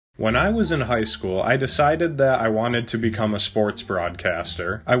When I was in high school, I decided that I wanted to become a sports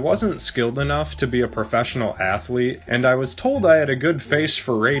broadcaster. I wasn't skilled enough to be a professional athlete, and I was told I had a good face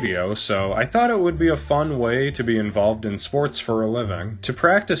for radio, so I thought it would be a fun way to be involved in sports for a living. To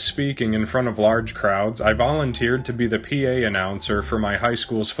practice speaking in front of large crowds, I volunteered to be the PA announcer for my high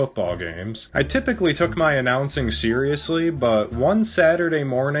school's football games. I typically took my announcing seriously, but one Saturday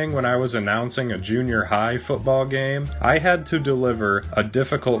morning when I was announcing a junior high football game, I had to deliver a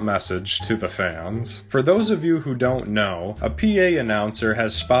difficult message to the fans. For those of you who don't know, a PA announcer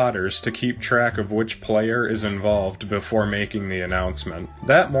has spotters to keep track of which player is involved before making the announcement.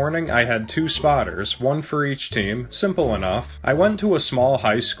 That morning I had 2 spotters, one for each team, simple enough. I went to a small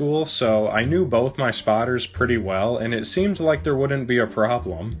high school, so I knew both my spotters pretty well, and it seemed like there wouldn't be a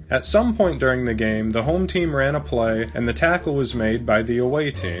problem. At some point during the game, the home team ran a play, and the tackle was made by the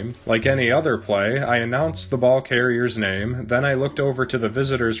away team. Like any other play, I announced the ball carrier's name, then I looked over to the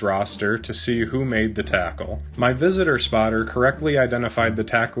visitors' roster to see who made the tackle. My visitor spotter correctly identified the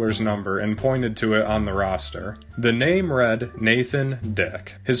tackler's number and pointed to it on the roster. The name read Nathan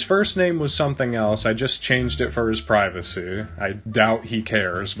Dick. His first name was something else, I just changed it for his privacy. I doubt he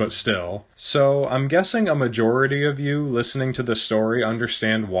cares, but still. So, I'm guessing a majority of you listening to the story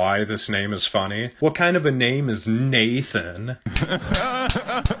understand why this name is funny. What kind of a name is Nathan?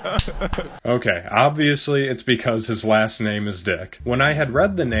 Okay, obviously it's because his last name is Dick. When I had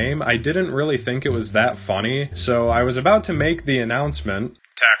read the name, I didn't really think it was that funny, so I was about to make the announcement,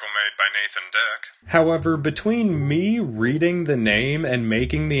 "Tackle made by Nathan Dick." However, between me reading the name and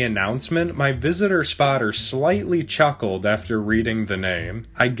making the announcement, my visitor spotter slightly chuckled after reading the name.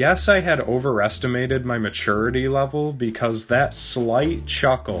 I guess I had overestimated my maturity level because that slight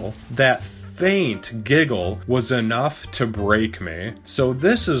chuckle, that faint giggle, was enough to break me. So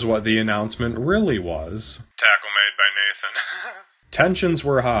this is what the announcement really was. Tackle made by Nathan. Tensions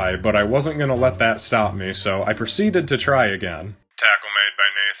were high, but I wasn't going to let that stop me, so I proceeded to try again. Tackle made by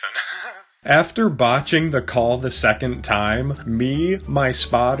Nathan. After botching the call the second time, me, my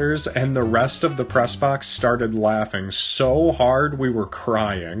spotters, and the rest of the press box started laughing so hard we were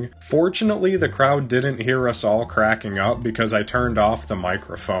crying. Fortunately, the crowd didn't hear us all cracking up because I turned off the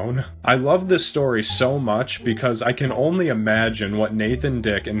microphone. I love this story so much because I can only imagine what Nathan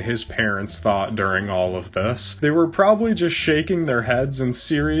Dick and his parents thought during all of this. They were probably just shaking their heads and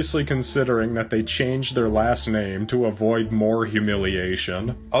seriously considering that they changed their last name to avoid more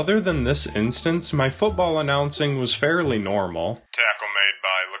humiliation. Other than this instance, my football announcing was fairly normal. Tackle made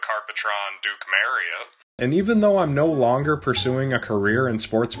by Le Carpatron Duke Marriott. And even though I'm no longer pursuing a career in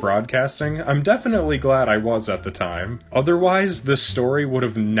sports broadcasting, I'm definitely glad I was at the time. Otherwise, this story would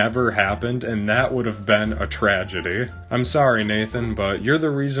have never happened, and that would have been a tragedy. I'm sorry, Nathan, but you're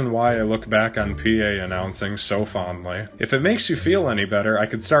the reason why I look back on PA announcing so fondly. If it makes you feel any better, I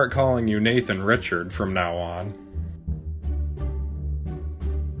could start calling you Nathan Richard from now on.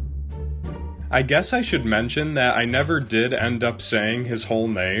 I guess I should mention that I never did end up saying his whole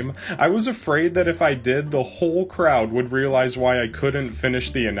name. I was afraid that if I did, the whole crowd would realize why I couldn't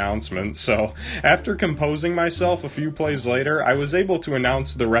finish the announcement, so after composing myself a few plays later, I was able to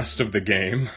announce the rest of the game.